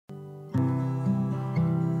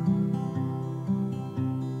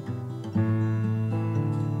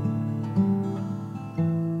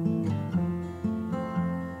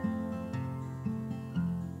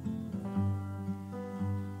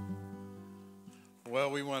Well,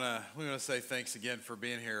 we want to say thanks again for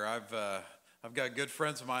being here. I've got good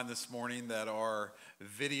friends of mine this morning that are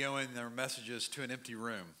videoing their messages to an empty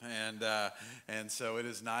room, and so it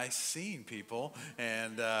is nice seeing people.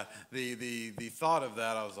 And the thought of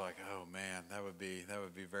that, I was like, oh man, that would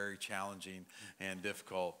be very challenging and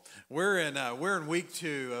difficult. We're in week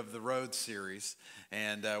 2 of the Road series,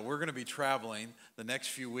 and we're going to be traveling the next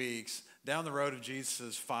few weeks down the road of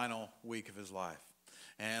Jesus' final week of his life.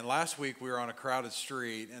 And last week we were on a crowded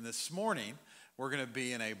street, and this morning we're going to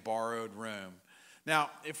be in a borrowed room.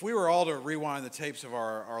 Now, if we were all to rewind the tapes of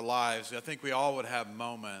our lives, I think we all would have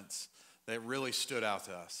moments that really stood out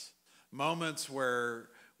to us. Moments where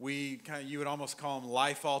you would almost call them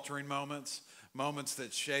life-altering moments, moments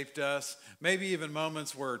that shaped us, maybe even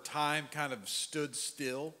moments where time kind of stood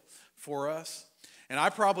still for us. And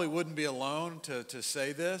I probably wouldn't be alone to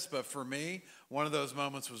say this, but for me, one of those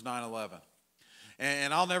moments was 9/11.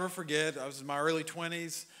 And I'll never forget, I was in my early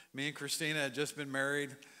 20s. Me and Christina had just been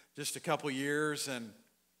married just a couple years, and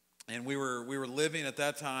we were living at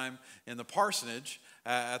that time in the parsonage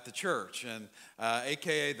at the church, and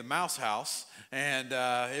AKA the Mouse House. And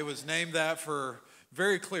it was named that for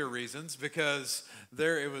very clear reasons, because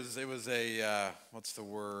it was a what's the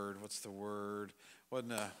word?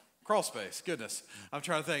 Wasn't a crawl space. Goodness, I'm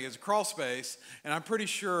trying to think. It's a crawl space, and I'm pretty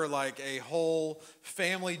sure like a whole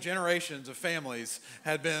family, generations of families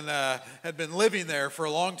had been living there for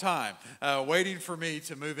a long time, waiting for me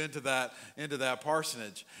to move into that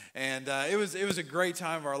parsonage. And it was a great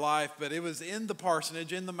time of our life. But it was in the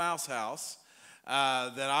parsonage, in the Mouse House,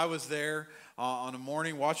 that I was there on a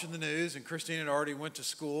morning watching the news, and Christine had already went to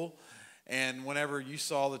school. And whenever you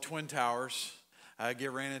saw the Twin Towers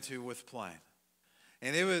get ran into with a plane.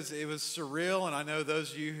 And it was surreal, and I know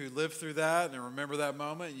those of you who lived through that and remember that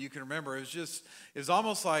moment, you can remember it was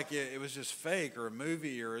almost like it was just fake, or a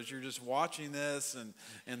movie, or as you're just watching this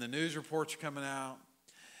and the news reports are coming out.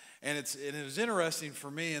 And it was interesting for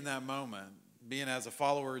me in that moment, being as a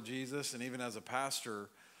follower of Jesus and even as a pastor,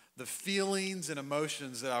 the feelings and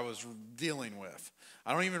emotions that I was dealing with.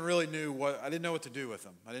 I don't even really I didn't know what to do with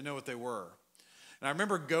them. I didn't know what they were. And I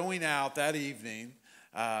remember going out that evening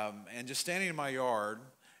and just standing in my yard,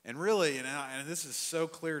 and really, and this is so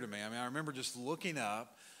clear to me. I mean, I remember just looking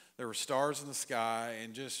up. There were stars in the sky,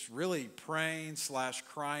 and just really praying /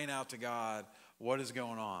 crying out to God, what is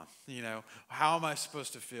going on? You know, how am I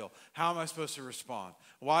supposed to feel? How am I supposed to respond?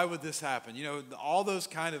 Why would this happen? You know, all those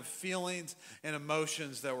kind of feelings and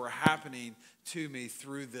emotions that were happening to me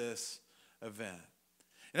through this event.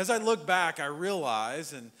 And as I look back, I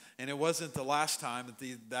realize, and it wasn't the last time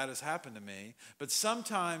that has happened to me, but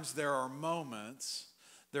sometimes there are moments,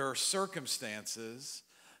 there are circumstances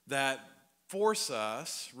that force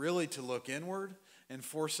us really to look inward and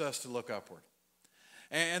force us to look upward.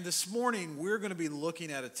 And this morning, we're going to be looking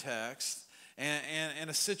at a text and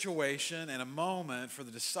a situation and a moment for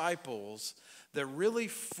the disciples that really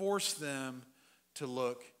forced them to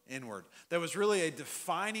look inward. That was really a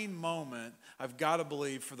defining moment, I've got to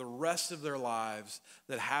believe, for the rest of their lives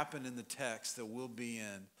that happened in the text that we'll be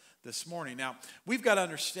in this morning. Now, we've got to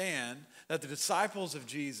understand that the disciples of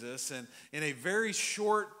Jesus, and in a very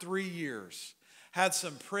short 3 years, had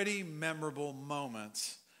some pretty memorable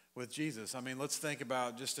moments with Jesus. I mean, let's think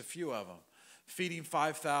about just a few of them. Feeding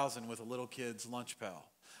 5,000 with a little kid's lunch pail.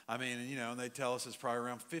 I mean, you know, and they tell us it's probably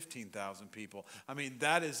around 15,000 people. I mean,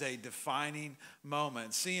 that is a defining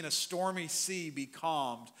moment. Seeing a stormy sea be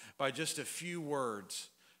calmed by just a few words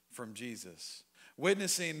from Jesus.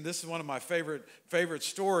 Witnessing, this is one of my favorite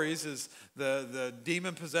stories, is the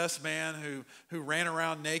demon-possessed man who ran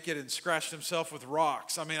around naked and scratched himself with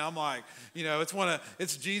rocks. I mean, I'm like, you know,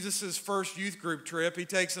 it's Jesus' first youth group trip. He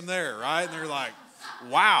takes them there, right? And they're like,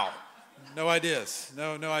 wow, no ideas.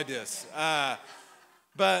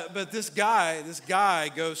 But this guy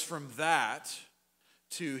goes from that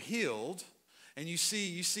to healed, and you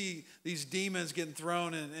see these demons getting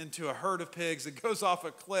thrown into a herd of pigs that goes off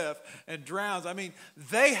a cliff and drowns. I mean,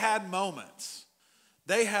 they had moments.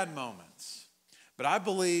 But I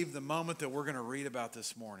believe the moment that we're going to read about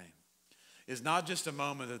this morning is not just a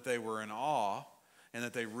moment that they were in awe and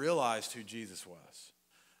that they realized who Jesus was,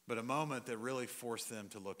 but a moment that really forced them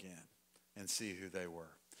to look in and see who they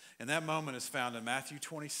were. And that moment is found in Matthew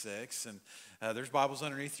 26, and there's Bibles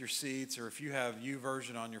underneath your seats, or if you have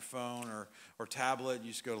YouVersion on your phone or tablet,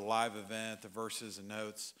 you just go to live event. The verses and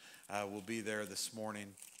notes will be there this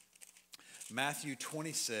morning. Matthew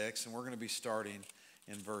 26, and we're going to be starting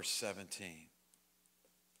in verse 17.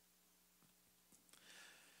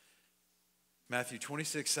 Matthew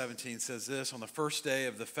 26:17 says this: On the first day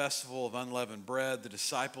of the festival of unleavened bread, the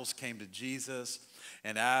disciples came to Jesus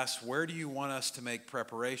and asked, "Where do you want us to make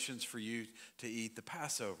preparations for you to eat the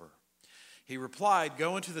Passover?" He replied,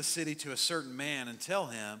 "Go into the city to a certain man and tell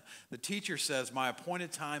him, 'The teacher says, my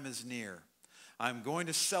appointed time is near. I'm going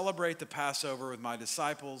to celebrate the Passover with my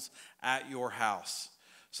disciples at your house.'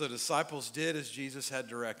 So the disciples did as Jesus had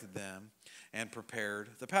directed them and prepared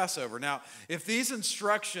the Passover." Now, if these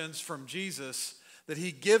instructions from Jesus that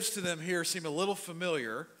he gives to them here seem a little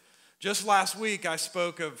familiar, just last week I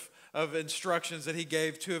spoke of instructions that he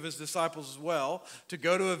gave two of his disciples as well, to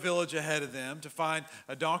go to a village ahead of them, to find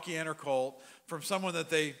a donkey and her colt from someone that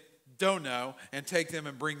they don't know, and take them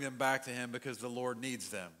and bring them back to him because the Lord needs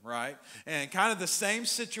them, right? And kind of the same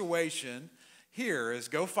situation here is,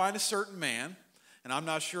 go find a certain man, and I'm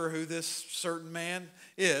not sure who this certain man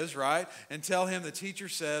is, right? And tell him, "The teacher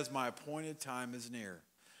says, my appointed time is near.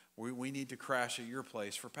 We need to crash at your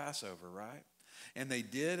place for Passover," right? And they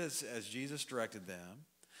did as Jesus directed them.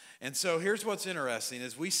 And so here's what's interesting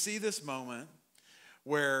is we see this moment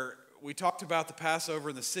where we talked about the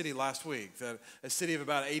Passover in the city last week, that a city of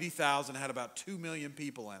about 80,000 had about 2 million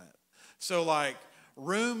people in it. So like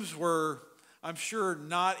rooms were, I'm sure,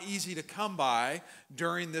 not easy to come by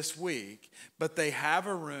during this week, but they have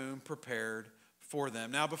a room prepared for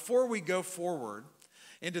them. Now, before we go forward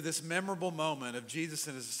into this memorable moment of Jesus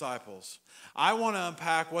and his disciples, I want to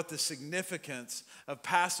unpack what the significance of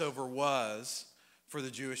Passover was for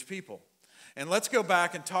the Jewish people. And let's go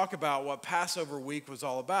back and talk about what Passover week was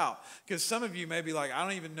all about. Because some of you may be like, "I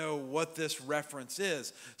don't even know what this reference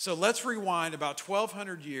is." So let's rewind about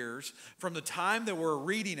 1,200 years from the time that we're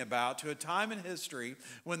reading about to a time in history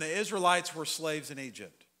when the Israelites were slaves in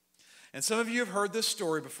Egypt. And some of you have heard this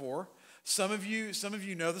story before. Some of you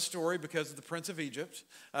know the story because of The Prince of Egypt.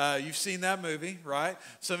 You've seen that movie, right?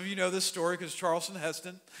 Some of you know this story because Charlton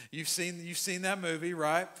Heston. You've seen that movie,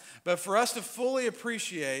 right? But for us to fully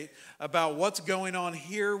appreciate about what's going on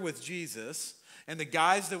here with Jesus and the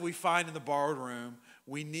guys that we find in the borrowed room,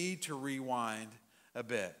 we need to rewind a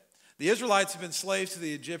bit. The Israelites have been slaves to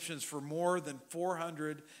the Egyptians for more than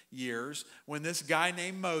 400 years when this guy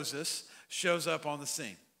named Moses shows up on the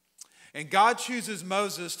scene. And God chooses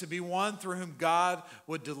Moses to be one through whom God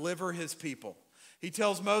would deliver his people. He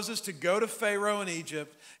tells Moses to go to Pharaoh in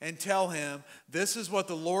Egypt and tell him, "This is what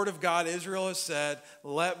the Lord of God Israel has said,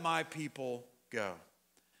 let my people go."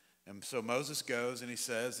 And so Moses goes and he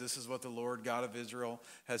says, "This is what the Lord God of Israel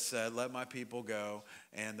has said, let my people go."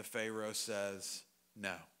 And the Pharaoh says,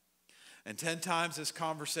 "No." And 10 times this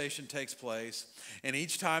conversation takes place. And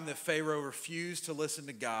each time that Pharaoh refused to listen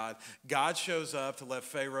to God, God shows up to let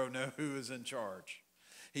Pharaoh know who is in charge.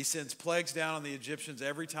 He sends plagues down on the Egyptians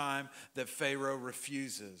every time that Pharaoh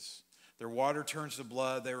refuses. Their water turns to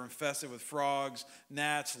blood. They were infested with frogs,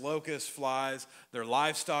 gnats, locusts, flies. Their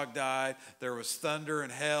livestock died. There was thunder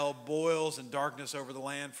and hail, boils and darkness over the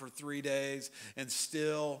land for 3 days. And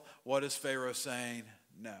still, what is Pharaoh saying?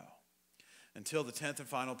 No. Until the 10th and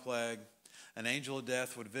final plague, an angel of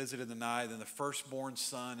death would visit in the night, and the firstborn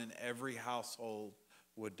son in every household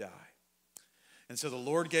would die. And so the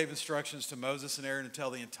Lord gave instructions to Moses and Aaron to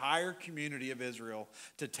tell the entire community of Israel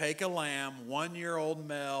to take a lamb, 1-year-old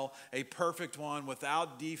male, a perfect one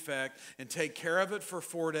without defect, and take care of it for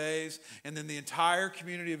 4 days. And then the entire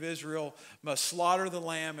community of Israel must slaughter the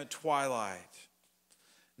lamb at twilight,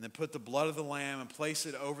 and then put the blood of the lamb and place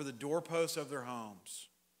it over the doorposts of their homes,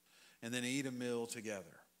 and then eat a meal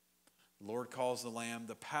together. The Lord calls the lamb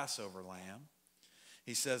the Passover lamb.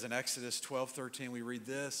 He says in Exodus 12:13, we read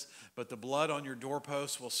this, "But the blood on your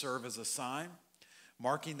doorposts will serve as a sign,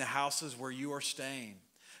 marking the houses where you are staying.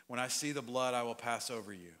 When I see the blood, I will pass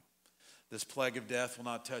over you. This plague of death will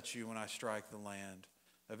not touch you when I strike the land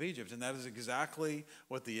of Egypt." And that is exactly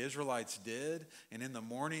what the Israelites did. And in the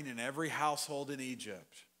morning, in every household in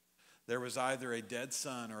Egypt, there was either a dead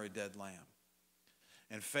son or a dead lamb.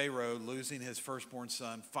 And Pharaoh, losing his firstborn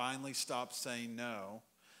son, finally stops saying no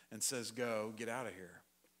and says, "Go, get out of here."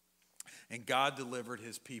 And God delivered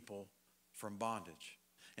his people from bondage.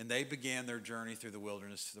 And they began their journey through the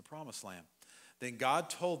wilderness to the promised land. Then God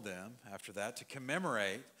told them, after that, to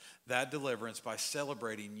commemorate that deliverance by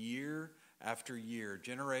celebrating year after year,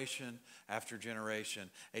 generation after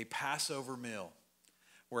generation, a Passover meal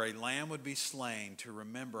where a lamb would be slain to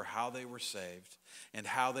remember how they were saved and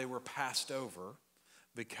how they were passed over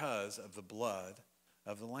because of the blood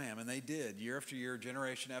of the lamb. And they did, year after year,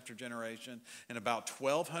 generation after generation. And about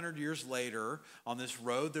 1,200 years later, on this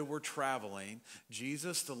road that we're traveling,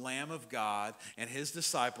 Jesus, the Lamb of God, and his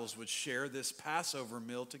disciples would share this Passover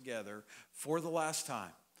meal together for the last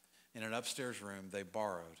time in an upstairs room they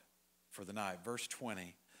borrowed for the night. Verse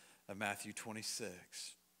 20 of Matthew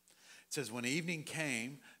 26. It says, when evening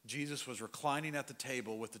came, Jesus was reclining at the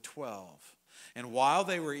table with the 12. And while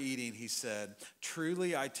they were eating, he said,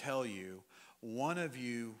 truly I tell you, one of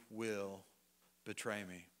you will betray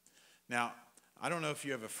me. Now, I don't know if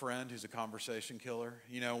you have a friend who's a conversation killer.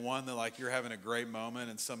 You know, one that like you're having a great moment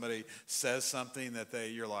and somebody says something that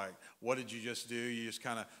you're like, what did you just do? You just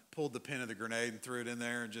kind of pulled the pin of the grenade and threw it in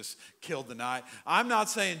there and just killed the night. I'm not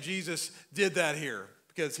saying Jesus did that here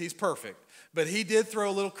because he's perfect. But he did throw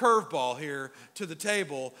a little curveball here to the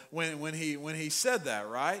table when he said that,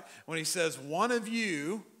 right? When he says, one of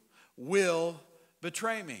you will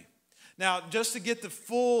betray me. Now, just to get the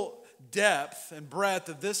full depth and breadth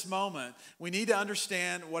of this moment, we need to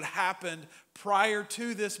understand what happened prior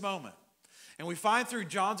to this moment. And we find through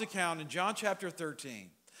John's account in John chapter 13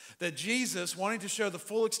 that Jesus, wanting to show the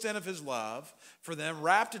full extent of his love for them,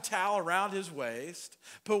 wrapped a towel around his waist,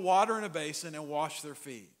 put water in a basin, and washed their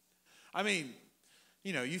feet. I mean,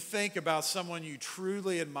 you know, you think about someone you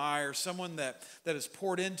truly admire, someone that has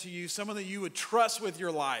poured into you, someone that you would trust with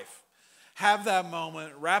your life. Have that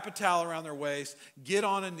moment, wrap a towel around their waist, get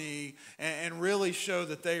on a knee, and really show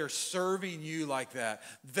that they are serving you like that.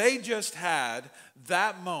 They just had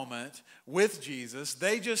that moment with Jesus.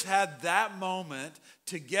 They just had that moment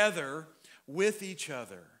together with each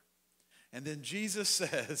other. And then Jesus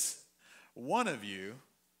says, one of you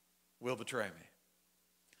will betray me.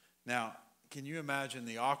 Now, can you imagine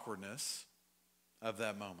the awkwardness of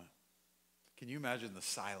that moment? Can you imagine the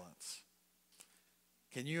silence?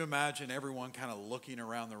 Can you imagine everyone kind of looking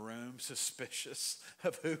around the room, suspicious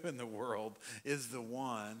of who in the world is the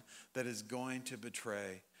one that is going to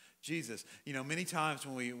betray Jesus? You know, many times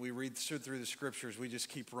when we read through the scriptures, we just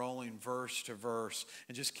keep rolling verse to verse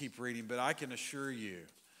and just keep reading. But I can assure you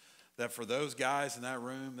that for those guys in that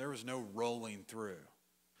room, there was no rolling through.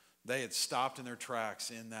 They had stopped in their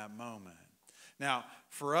tracks in that moment. Now,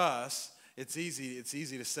 for us, it's easy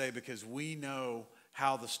to say because we know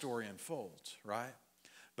how the story unfolds, right?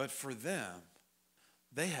 But for them,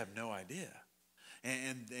 they have no idea.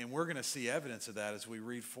 And we're going to see evidence of that as we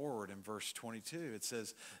read forward in verse 22. It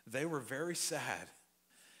says, they were very sad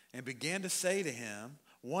and began to say to him,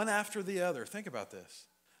 one after the other. Think about this.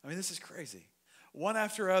 I mean, this is crazy. One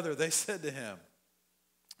after other, they said to him,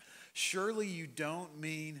 surely you don't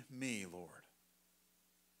mean me, Lord.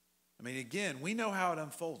 I mean, again, we know how it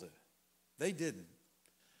unfolded. They didn't.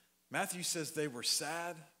 Matthew says they were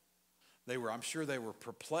sad. I'm sure they were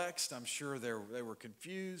perplexed. I'm sure they were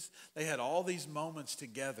confused. They had all these moments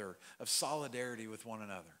together of solidarity with one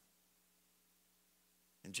another.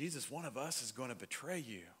 And Jesus, one of us is going to betray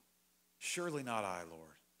you. Surely not I,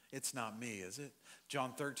 Lord. It's not me, is it?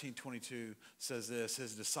 John 13:22 says this,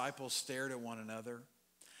 his disciples stared at one another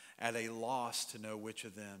at a loss to know which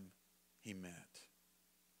of them he meant.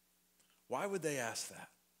 Why would they ask that?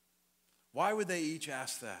 Why would they each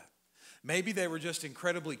ask that? Maybe they were just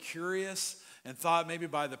incredibly curious and thought maybe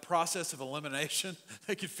by the process of elimination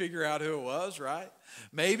they could figure out who it was, right?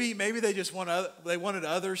 Maybe they just wanted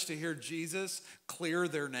others to hear Jesus clear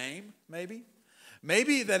their name, maybe.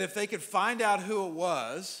 Maybe that if they could find out who it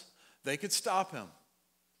was, they could stop him.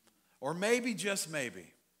 Or maybe, just maybe,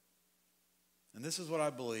 and this is what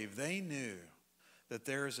I believe, they knew that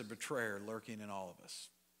there is a betrayer lurking in all of us.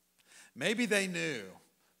 Maybe they knew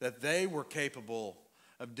that they were capable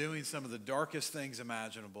of doing some of the darkest things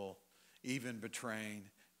imaginable, even betraying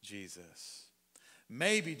Jesus.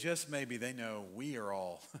 Maybe, just maybe, they know we are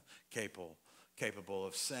all capable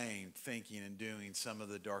of saying, thinking, and doing some of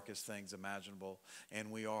the darkest things imaginable,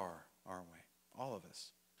 and we are, aren't we? All of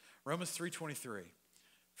us. Romans 3:23,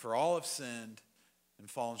 for all have sinned and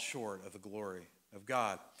fallen short of the glory of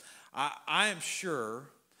God. I am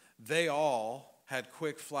sure they all had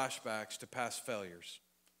quick flashbacks to past failures.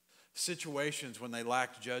 Situations when they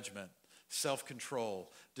lacked judgment, self-control,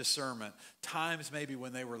 discernment, times maybe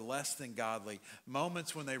when they were less than godly,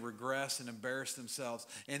 moments when they regressed and embarrassed themselves.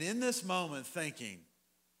 And in this moment thinking,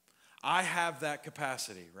 I have that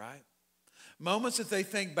capacity, right? Moments that they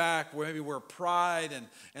think back maybe where pride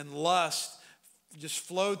and lust just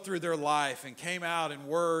flowed through their life and came out in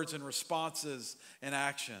words and responses and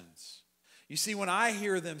actions. You see, when I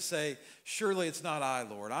hear them say, surely it's not I,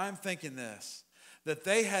 Lord, I'm thinking this, that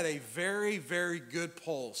they had a very, very good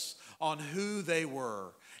pulse on who they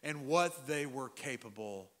were and what they were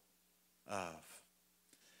capable of.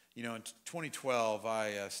 You know, in 2012,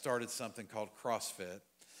 I started something called CrossFit.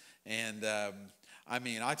 And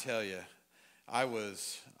I tell you, I'm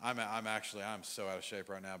so out of shape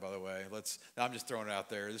right now, by the way. I'm just throwing it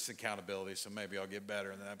out there. This is accountability, so maybe I'll get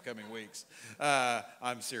better in the upcoming weeks.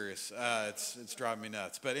 I'm serious. It's driving me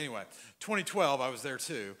nuts. But anyway, 2012, I was there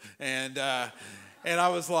too. And And I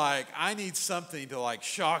was like, I need something to like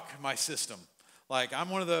shock my system. Like I'm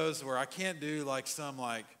one of those where I can't do like some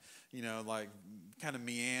like, like kind of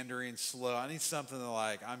meandering slow. I need something that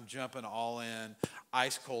like I'm jumping all in,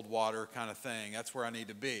 ice cold water kind of thing. That's where I need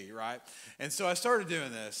to be, right? And so I started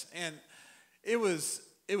doing this, and it was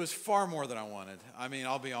far more than I wanted. I mean,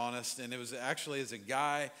 I'll be honest. And it was actually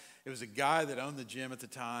it was a guy that owned the gym at the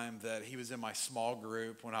time that he was in my small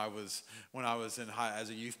group when I was in as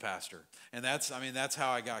a youth pastor. And that's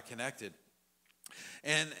how I got connected.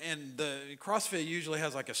 And the CrossFit usually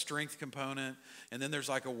has like a strength component, and then there's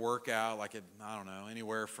like a workout, like I don't know,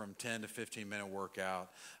 anywhere from 10 to 15 minute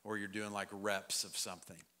workout where you're doing like reps of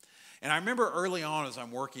something. And I remember early on as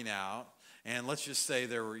I'm working out, and let's just say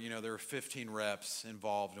there were 15 reps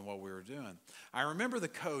involved in what we were doing. I remember the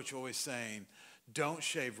coach always saying, don't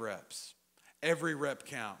shave reps. Every rep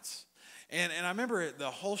counts. And I remember the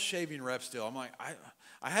whole shaving reps deal. I'm like,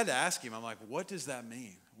 I had to ask him, I'm like, what does that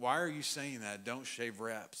mean? Why are you saying that? Don't shave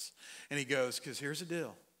reps. And he goes, because here's the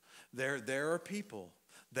deal. There are people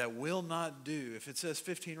that will not do, if it says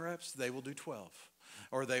 15 reps, they will do 12.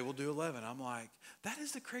 Or they will do 11. I'm like, that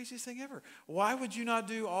is the craziest thing ever. Why would you not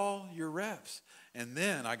do all your reps? And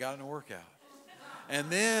then I got in a workout. And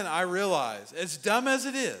then I realized, as dumb as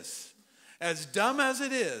it is,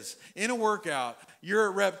 in a workout, you're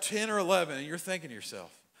at rep 10 or 11, and you're thinking to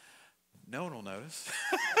yourself, no one will notice.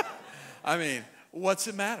 I mean, what's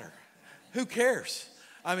it matter? Who cares?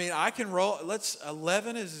 I mean, I can roll.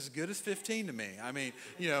 11 is as good as 15 to me. I mean,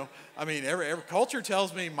 every culture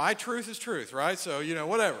tells me my truth is truth, right? So,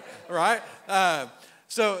 whatever, right?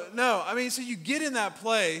 So you get in that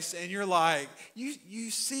place and you're like,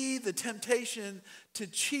 you see the temptation to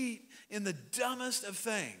cheat in the dumbest of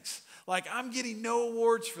things. Like, I'm getting no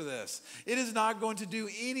awards for this. It is not going to do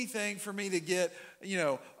anything for me to get,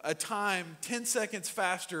 a time 10 seconds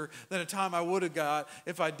faster than a time I would have got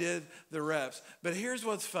if I did the reps. But here's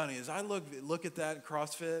what's funny is I look at that in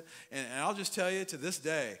CrossFit, and I'll just tell you, to this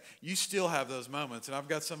day, you still have those moments. And I've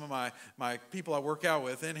got some of my people I work out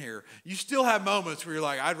with in here. You still have moments where you're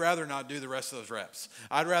like, I'd rather not do the rest of those reps.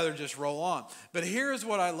 I'd rather just roll on. But here's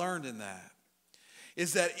what I learned in that.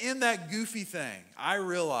 Is that in that goofy thing, I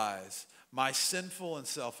realize my sinful and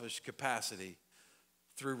selfish capacity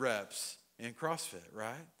through reps in CrossFit,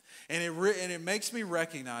 right? And it makes me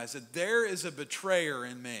recognize that there is a betrayer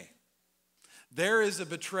in me. There is a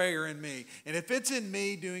betrayer in me. And if it's in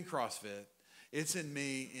me doing CrossFit, it's in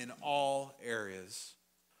me in all areas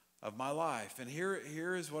of my life. And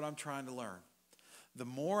here is what I'm trying to learn. The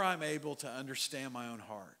more I'm able to understand my own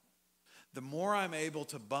heart, the more I'm able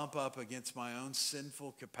to bump up against my own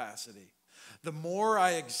sinful capacity, the more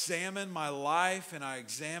I examine my life and I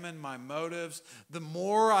examine my motives, the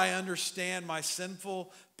more I understand my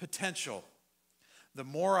sinful potential, the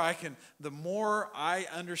more I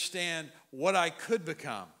understand what I could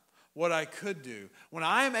become, what I could do. When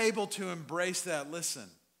I am able to embrace that, listen,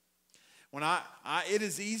 it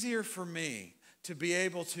is easier for me to be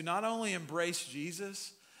able to not only embrace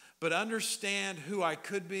Jesus, but understand who I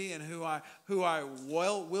could be and who I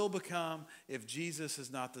will become if Jesus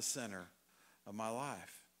is not the center of my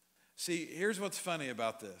life. See, here's what's funny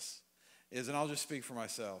about this, and I'll just speak for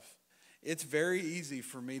myself. It's very easy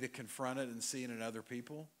for me to confront it and see it in other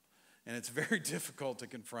people, and it's very difficult to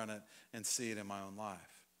confront it and see it in my own life.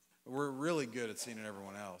 We're really good at seeing it in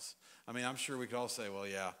everyone else. I mean, I'm sure we could all say, well,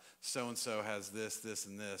 yeah, so-and-so has this, this,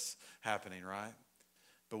 and this happening, right?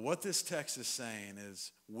 But what this text is saying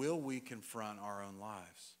is, will we confront our own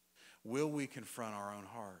lives? Will we confront our own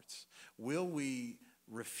hearts? Will we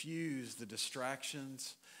refuse the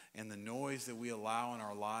distractions and the noise that we allow in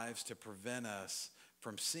our lives to prevent us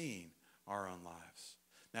from seeing our own lives?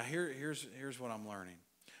 Now, here's what I'm learning.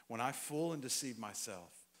 When I fool and deceive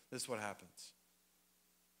myself, this is what happens.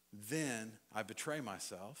 Then I betray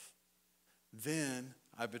myself. Then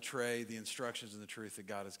I betray the instructions and the truth that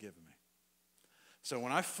God has given me. So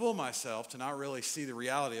when I fool myself to not really see the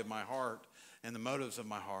reality of my heart and the motives of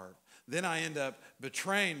my heart, then I end up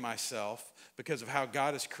betraying myself because of how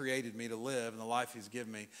God has created me to live and the life he's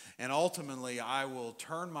given me. And ultimately, I will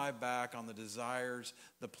turn my back on the desires,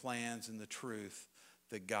 the plans, and the truth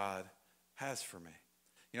that God has for me.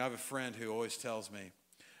 I have a friend who always tells me,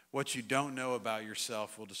 what you don't know about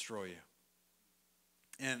yourself will destroy you.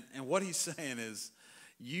 And what he's saying is,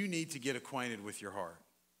 you need to get acquainted with your heart.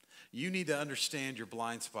 You need to understand your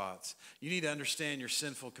blind spots. You need to understand your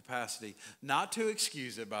sinful capacity. Not to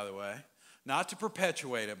excuse it, by the way. Not to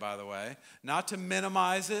perpetuate it, by the way. Not to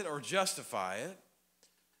minimize it or justify it.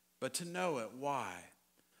 But to know it. Why?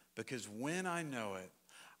 Because when I know it,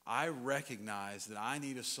 I recognize that I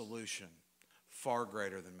need a solution far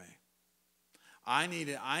greater than me. I need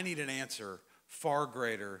an answer far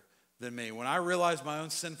greater than me. When I realize my own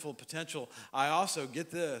sinful potential, I also, get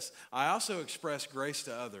this, I also express grace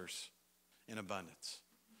to others in abundance.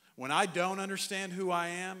 When I don't understand who I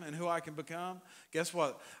am and who I can become, guess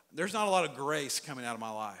what? There's not a lot of grace coming out of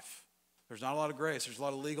my life. There's not a lot of grace. There's a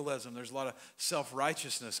lot of legalism. There's a lot of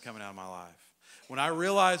self-righteousness coming out of my life. When I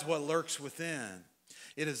realize what lurks within,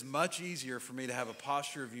 it is much easier for me to have a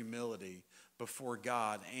posture of humility before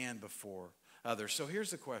God and before others. So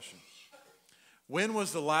here's the question. When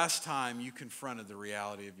was the last time you confronted the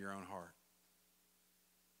reality of your own heart?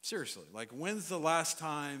 Seriously, like when's the last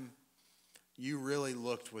time you really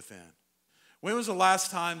looked within? When was the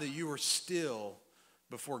last time that you were still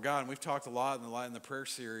before God? And we've talked a lot in the prayer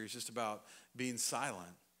series just about being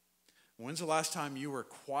silent. When's the last time you were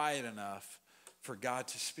quiet enough for God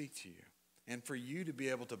to speak to you and for you to be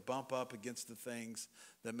able to bump up against the things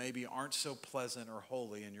that maybe aren't so pleasant or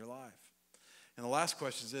holy in your life? And the last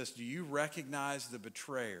question is this: do you recognize the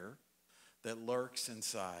betrayer that lurks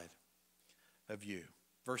inside of you?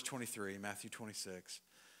 Verse 23, Matthew 26,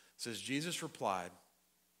 says, Jesus replied,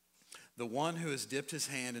 "The one who has dipped his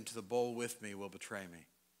hand into the bowl with me will betray me.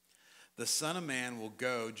 The Son of Man will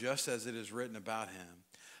go just as it is written about him.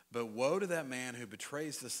 But woe to that man who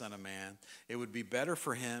betrays the Son of Man. It would be better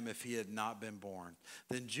for him if he had not been born."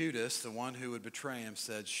 Then Judas, the one who would betray him,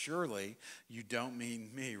 said, "Surely you don't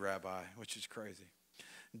mean me, Rabbi," which is crazy.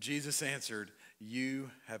 Jesus answered,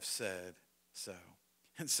 "You have said so."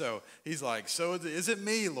 And so he's like, "So is it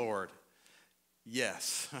me, Lord?"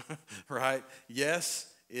 Yes, right?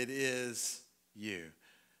 Yes, it is you.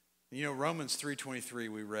 You know, Romans 3:23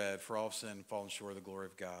 we read, "For all have sinned and fallen short of the glory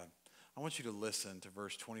of God." I want you to listen to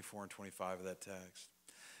verse 24 and 25 of that text.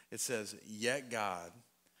 It says, "Yet God,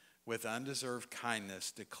 with undeserved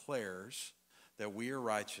kindness, declares that we are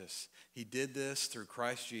righteous. He did this through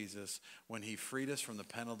Christ Jesus when he freed us from the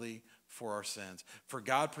penalty for our sins. For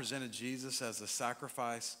God presented Jesus as a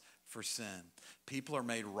sacrifice for sin. People are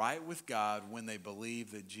made right with God when they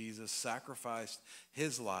believe that Jesus sacrificed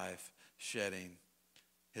his life, shedding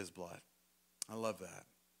his blood." I love that.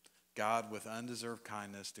 God, with undeserved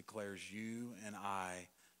kindness, declares you and I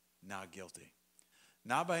not guilty.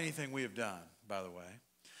 Not by anything we have done, by the way.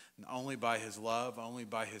 Only by his love, only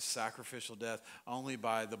by his sacrificial death, only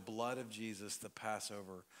by the blood of Jesus, the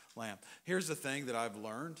Passover lamb. Here's the thing that I've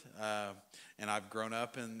learned, and I've grown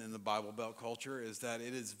up in the Bible Belt culture, is that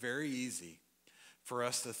it is very easy for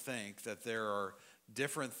us to think that there are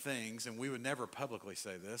different things, and we would never publicly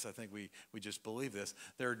say this. I think we just believe this.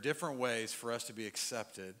 There are different ways for us to be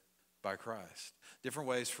accepted by Christ. Different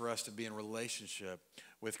ways for us to be in relationship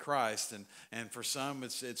with Christ. And for some,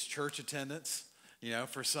 it's church attendance. You know,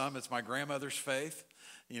 for some, it's my grandmother's faith.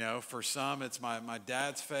 You know, for some, it's my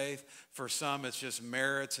dad's faith. For some, it's just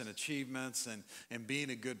merits and achievements and being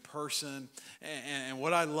a good person. And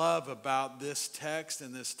what I love about this text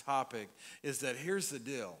and this topic is that here's the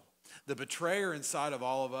deal. The betrayer inside of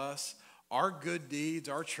all of us, our good deeds,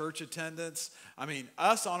 our church attendance, I mean,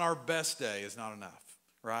 us on our best day is not enough.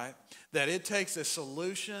 Right? That it takes a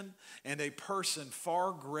solution and a person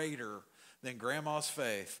far greater than grandma's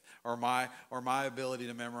faith or my ability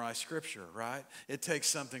to memorize scripture, right? It takes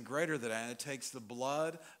something greater than that. It takes the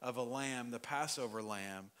blood of a lamb, the Passover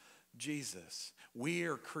lamb, Jesus. We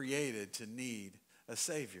are created to need a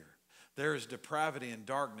Savior. There is depravity and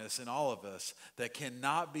darkness in all of us that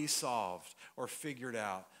cannot be solved or figured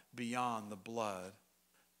out beyond the blood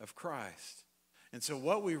of Christ. And so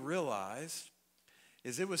what we realized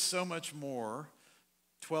is it was so much more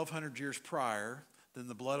 1,200 years prior than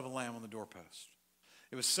the blood of a lamb on the doorpost.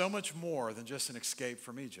 It was so much more than just an escape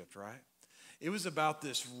from Egypt, right? It was about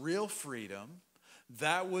this real freedom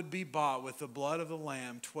that would be bought with the blood of the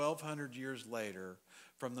lamb 1,200 years later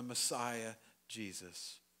from the Messiah,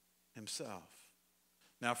 Jesus himself.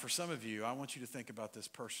 Now, for some of you, I want you to think about this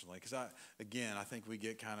personally, because I think we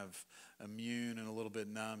get kind of immune and a little bit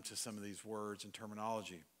numb to some of these words and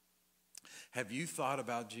terminology. Have you thought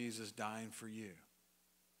about Jesus dying for you?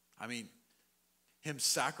 I mean, him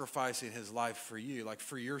sacrificing his life for you, like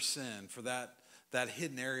for your sin, for that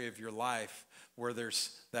hidden area of your life where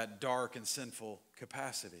there's that dark and sinful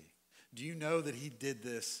capacity. Do you know that he did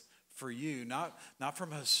this for you, not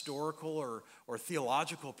from a historical or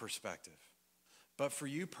theological perspective, but for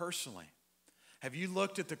you personally? Have you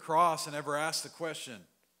looked at the cross and ever asked the question,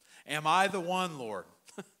 am I the one, Lord?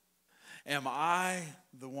 Am I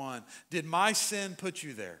the one? Did my sin put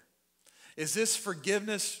you there? Is this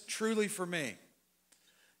forgiveness truly for me?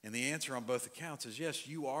 And the answer on both accounts is yes,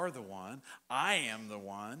 you are the one. I am the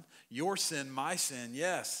one. Your sin, my sin,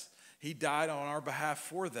 yes. He died on our behalf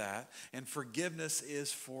for that, and forgiveness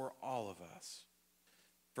is for all of us.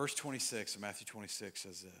 Verse 26 of Matthew 26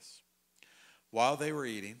 says this. While they were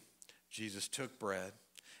eating, Jesus took bread,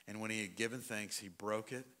 and when he had given thanks, he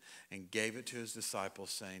broke it and gave it to his disciples,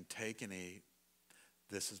 saying, "Take and eat.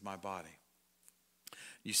 This is my body."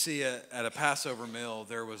 You see, at a Passover meal,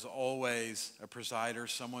 there was always a presider,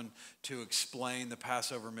 someone to explain the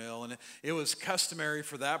Passover meal. And it was customary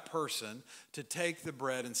for that person to take the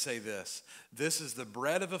bread and say this: "This is the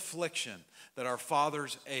bread of affliction that our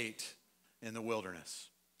fathers ate in the wilderness."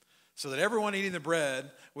 So that everyone eating the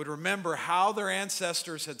bread would remember how their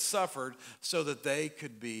ancestors had suffered so that they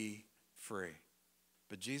could be free.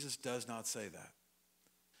 But Jesus does not say that.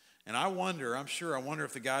 And I wonder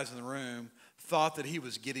if the guys in the room thought that he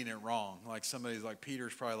was getting it wrong. Like somebody's like,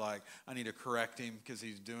 Peter's probably like, I need to correct him because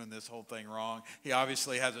he's doing this whole thing wrong. He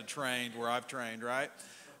obviously hasn't trained where I've trained, right?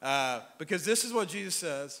 Because this is what Jesus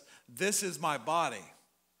says. This is my body.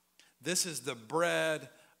 This is the bread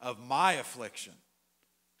of my affliction.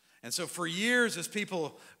 And so for years as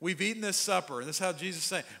people, we've eaten this supper. And this is how Jesus is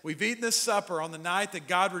saying, we've eaten this supper on the night that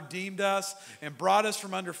God redeemed us and brought us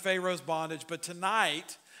from under Pharaoh's bondage. But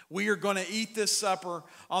tonight, we are going to eat this supper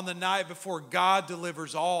on the night before God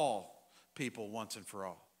delivers all people once and for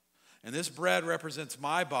all. And this bread represents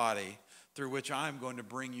my body through which I'm going to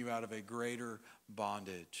bring you out of a greater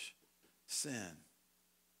bondage, sin.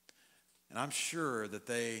 And I'm sure that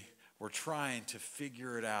they were trying to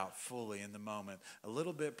figure it out fully in the moment, a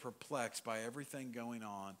little bit perplexed by everything going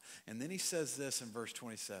on. And then he says this in verse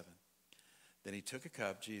 27. Then he took a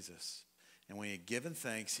cup, Jesus, and when he had given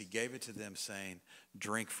thanks, he gave it to them, saying,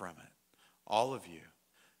 "Drink from it, all of you.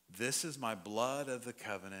 This is my blood of the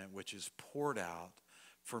covenant, which is poured out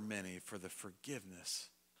for many for the forgiveness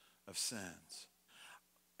of sins."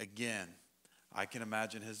 Again, I can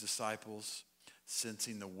imagine his disciples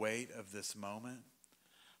sensing the weight of this moment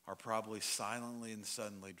are probably silently and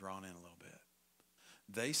suddenly drawn in a little bit.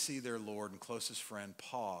 They see their Lord and closest friend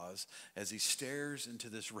pause as he stares into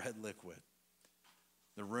this red liquid.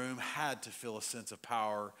 The room had to feel a sense of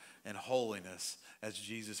power and holiness as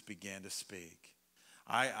Jesus began to speak.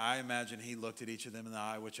 I imagine he looked at each of them in the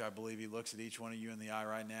eye, which I believe he looks at each one of you in the eye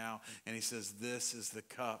right now, and he says, "This is the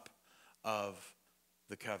cup of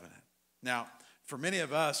the covenant." Now, for many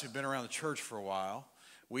of us who've been around the church for a while,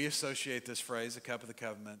 we associate this phrase, the cup of the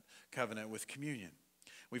covenant, with communion.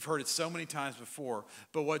 We've heard it so many times before,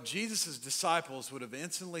 but what Jesus' disciples would have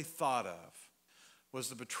instantly thought of was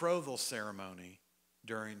the betrothal ceremony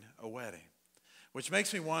during a wedding. Which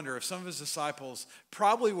makes me wonder if some of his disciples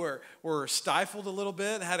probably were stifled a little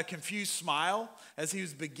bit and had a confused smile as he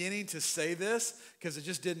was beginning to say this because it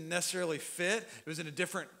just didn't necessarily fit. It was in a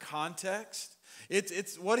different context.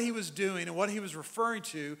 It's what he was doing and what he was referring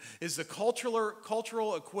to is the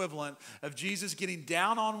cultural equivalent of Jesus getting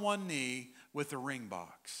down on one knee with a ring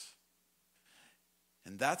box.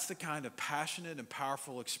 And that's the kind of passionate and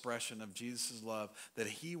powerful expression of Jesus' love that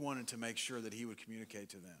he wanted to make sure that he would communicate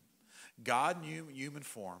to them. God in human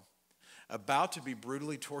form, about to be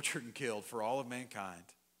brutally tortured and killed for all of mankind.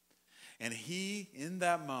 And he, in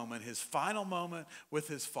that moment, his final moment with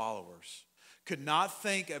his followers, could not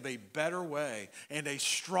think of a better way and a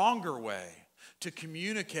stronger way to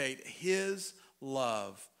communicate his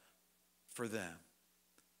love for them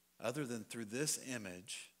other than through this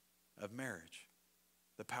image of marriage,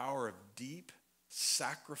 the power of deep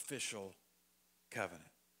sacrificial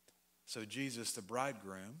covenant. So Jesus, the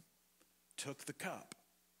bridegroom, took the cup.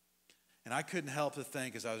 And I couldn't help to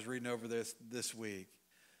think as I was reading over this week,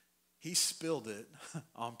 he spilled it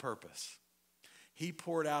on purpose. He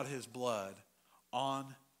poured out his blood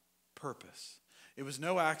on purpose. It was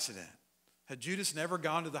no accident. Had Judas never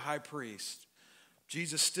gone to the high priest,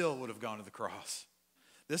 Jesus still would have gone to the cross.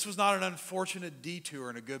 This was not an unfortunate detour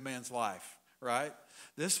in a good man's life, right?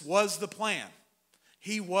 This was the plan.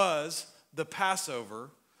 He was the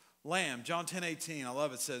Passover lamb. John 10:18, I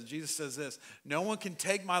love it, says, Jesus says this, "No one can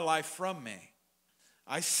take my life from me.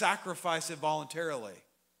 I sacrifice it voluntarily."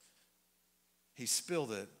 He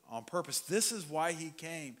spilled it on purpose. This is why he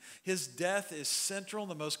came. His death is central in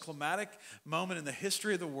the most climatic moment in the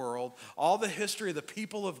history of the world. All the history of the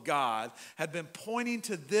people of God had been pointing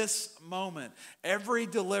to this moment. Every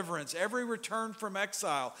deliverance, every return from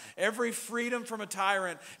exile, every freedom from a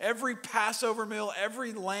tyrant, every Passover meal,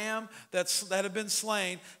 every lamb that had been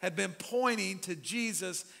slain had been pointing to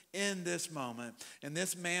Jesus in this moment. And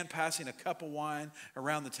this man passing a cup of wine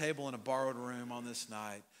around the table in a borrowed room on this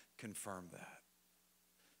night confirmed that.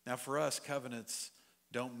 Now for us, covenants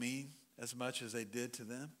don't mean as much as they did to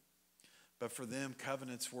them. But for them,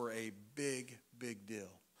 covenants were a big, big deal.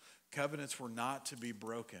 Covenants were not to be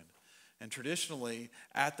broken. And traditionally,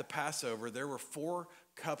 at the Passover, there were 4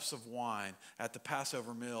 cups of wine at the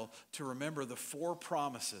Passover meal to remember the 4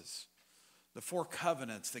 promises, the 4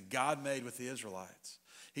 covenants that God made with the Israelites.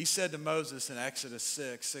 He said to Moses in Exodus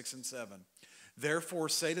 6 and 7, "Therefore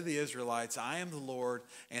say to the Israelites, I am the Lord,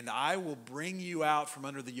 and I will bring you out from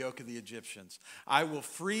under the yoke of the Egyptians. I will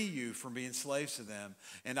free you from being slaves to them,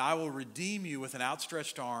 and I will redeem you with an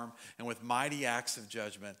outstretched arm and with mighty acts of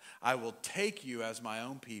judgment. I will take you as my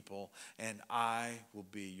own people, and I will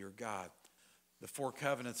be your God." The 4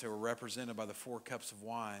 covenants that were represented by the 4 cups of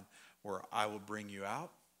wine were, I will bring you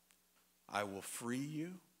out, I will free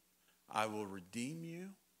you, I will redeem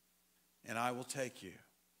you, and I will take you.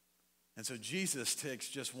 And so Jesus takes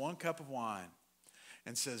just 1 cup of wine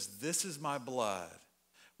and says, "This is my blood,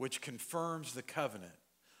 which confirms the covenant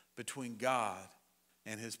between God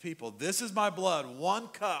and his people. This is my blood, 1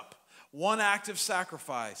 cup, 1 act of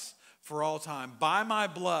sacrifice for all time. By my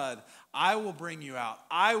blood, I will bring you out.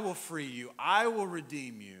 I will free you. I will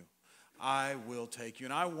redeem you. I will take you."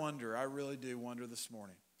 And I wonder, I really do wonder this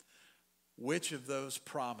morning, which of those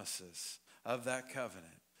promises of that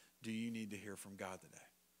covenant do you need to hear from God today?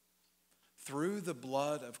 Through the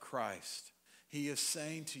blood of Christ, he is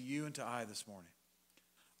saying to you and to I this morning,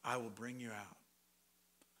 I will bring you out.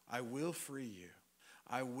 I will free you.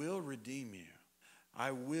 I will redeem you.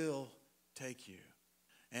 I will take you.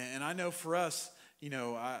 And I know for us,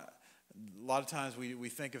 a lot of times we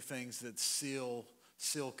think of things that seal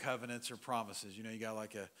covenants or promises. You got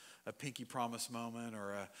like a pinky promise moment,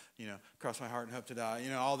 or cross my heart and hope to die,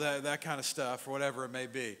 all that kind of stuff, or whatever it may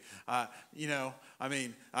be. I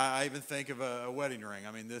even think of a wedding ring.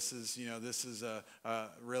 This is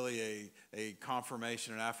really a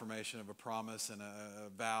confirmation, an affirmation of a promise and a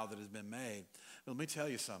vow that has been made. But let me tell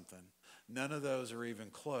you something. None of those are even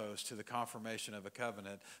close to the confirmation of a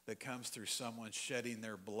covenant that comes through someone shedding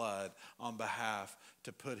their blood on behalf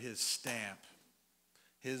to put his stamp,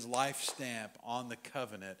 his life stamp on the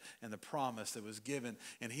covenant and the promise that was given.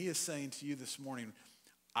 And he is saying to you this morning,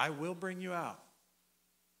 I will bring you out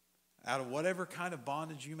of whatever kind of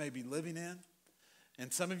bondage you may be living in.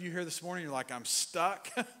 And some of you here this morning, you're like, I'm stuck.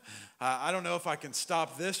 I don't know if I can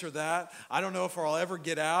stop this or that. I don't know if I'll ever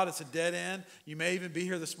get out. It's a dead end. You may even be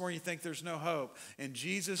here this morning, you think there's no hope. And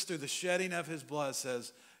Jesus, through the shedding of his blood,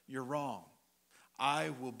 says, you're wrong. I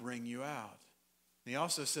will bring you out. And he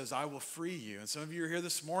also says, I will free you. And some of you are here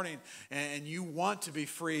this morning and you want to be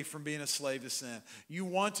free from being a slave to sin. You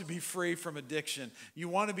want to be free from addiction. You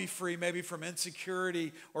want to be free maybe from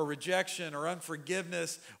insecurity or rejection or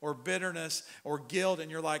unforgiveness or bitterness or guilt.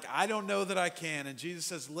 And you're like, I don't know that I can. And Jesus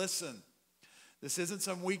says, listen, this isn't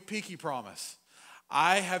some weak, peaky promise.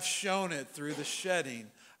 I have shown it through the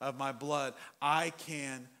shedding of my blood. I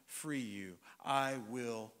can free you. I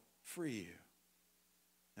will free you.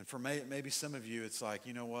 And for maybe some of you, it's like,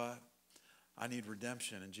 you know what? I need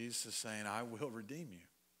redemption. And Jesus is saying, I will redeem you.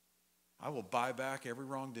 I will buy back every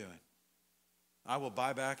wrongdoing. I will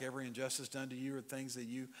buy back every injustice done to you or things that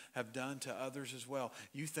you have done to others as well.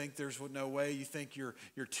 You think there's no way. You think you're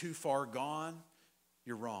too far gone.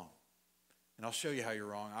 You're wrong. And I'll show you how you're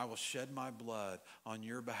wrong. I will shed my blood on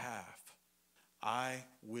your behalf. I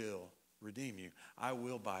will redeem you. I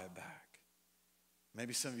will buy it back.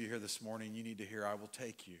 Maybe some of you here this morning, you need to hear, I will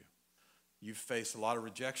take you. You've faced a lot of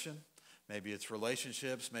rejection. Maybe it's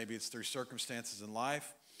relationships. Maybe it's through circumstances in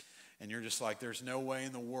life. And you're just like, there's no way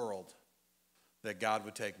in the world that God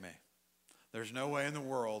would take me. There's no way in the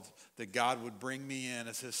world that God would bring me in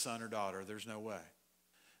as his son or daughter. There's no way.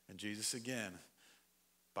 And Jesus, again,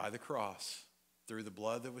 by the cross, through the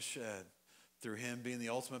blood that was shed, through him being the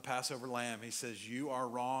ultimate Passover lamb, he says, you are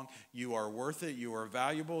wrong, you are worth it, you are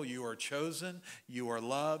valuable, you are chosen, you are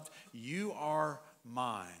loved, you are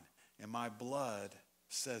mine, and my blood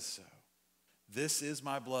says so. This is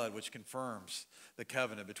my blood which confirms the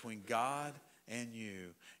covenant between God and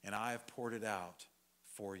you, and I have poured it out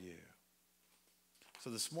for you.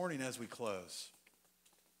 So this morning as we close,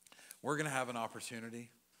 we're going to have an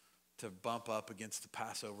opportunity to bump up against the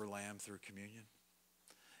Passover lamb through communion.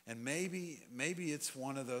 And maybe it's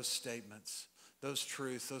one of those statements, those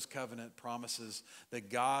truths, those covenant promises that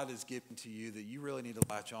God has given to you that you really need to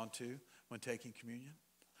latch onto when taking communion.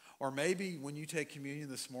 Or maybe when you take communion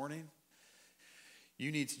this morning,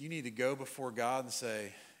 you need to go before God and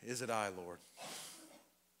say, is it I, Lord?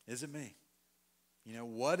 Is it me?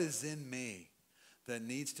 What is in me that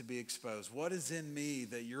needs to be exposed? What is in me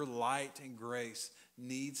that your light and grace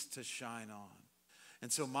needs to shine on?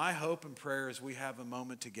 And so my hope and prayer as we have a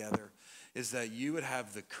moment together is that you would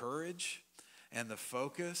have the courage and the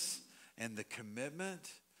focus and the commitment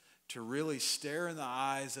to really stare in the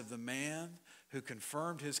eyes of the man who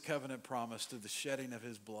confirmed his covenant promise through the shedding of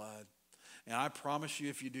his blood. And I promise you,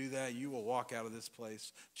 if you do that, you will walk out of this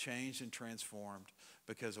place changed and transformed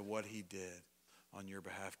because of what he did on your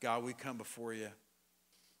behalf. God, we come before you.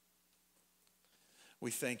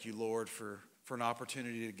 We thank you, Lord, for an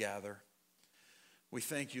opportunity to gather. We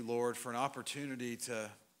thank you, Lord, for an opportunity to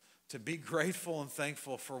be grateful and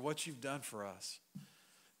thankful for what you've done for us.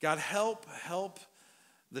 God, help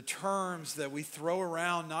the terms that we throw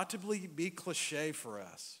around not to be cliche for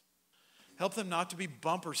us. Help them not to be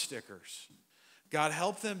bumper stickers. God,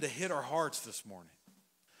 help them to hit our hearts this morning.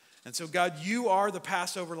 And so, God, you are the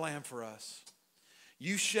Passover lamb for us.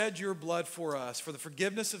 You shed your blood for us, for the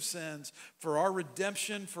forgiveness of sins, for our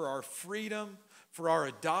redemption, for our freedom, for our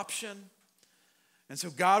adoption. And so,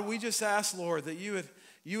 God, we just ask, Lord, that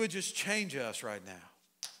you would just change us right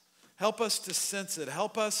now. Help us to sense it.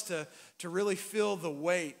 Help us to really feel the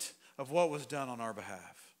weight of what was done on our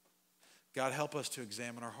behalf. God, help us to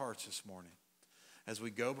examine our hearts this morning as we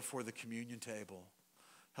go before the communion table.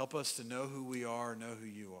 Help us to know who we are, know who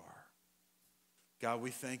you are. God, we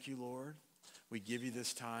thank you, Lord. We give you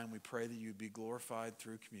this time. We pray that you be glorified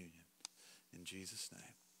through communion. In Jesus'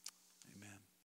 name.